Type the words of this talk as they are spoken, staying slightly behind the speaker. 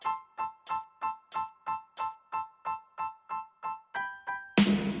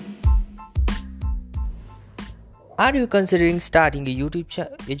Are you considering starting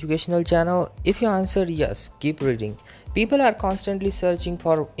a educational channel? If you answer yes, keep reading. People are constantly searching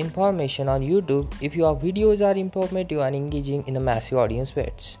for information on YouTube if your videos are informative and engaging in a massive audience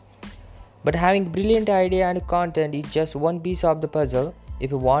waits. But having brilliant idea and content is just one piece of the puzzle. If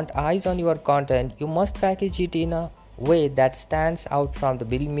you want eyes on your content, you must package it in a way that stands out from the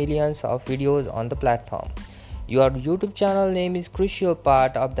millions of videos on the platform. Your YouTube channel name is crucial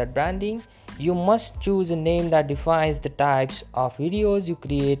part of that branding. You must choose a name that defines the types of videos you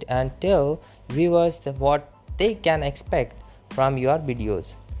create and tell viewers what they can expect from your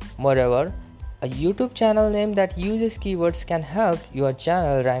videos. Moreover, a YouTube channel name that uses keywords can help your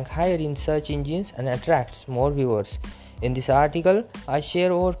channel rank higher in search engines and attracts more viewers. In this article, I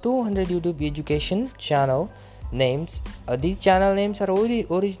share over 200 YouTube education channel names. These channel names are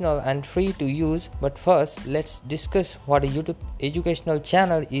original and free to use, but first let's discuss what a YouTube educational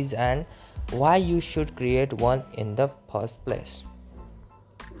channel is and why you should create one in the first place.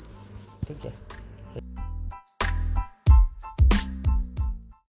 Okay.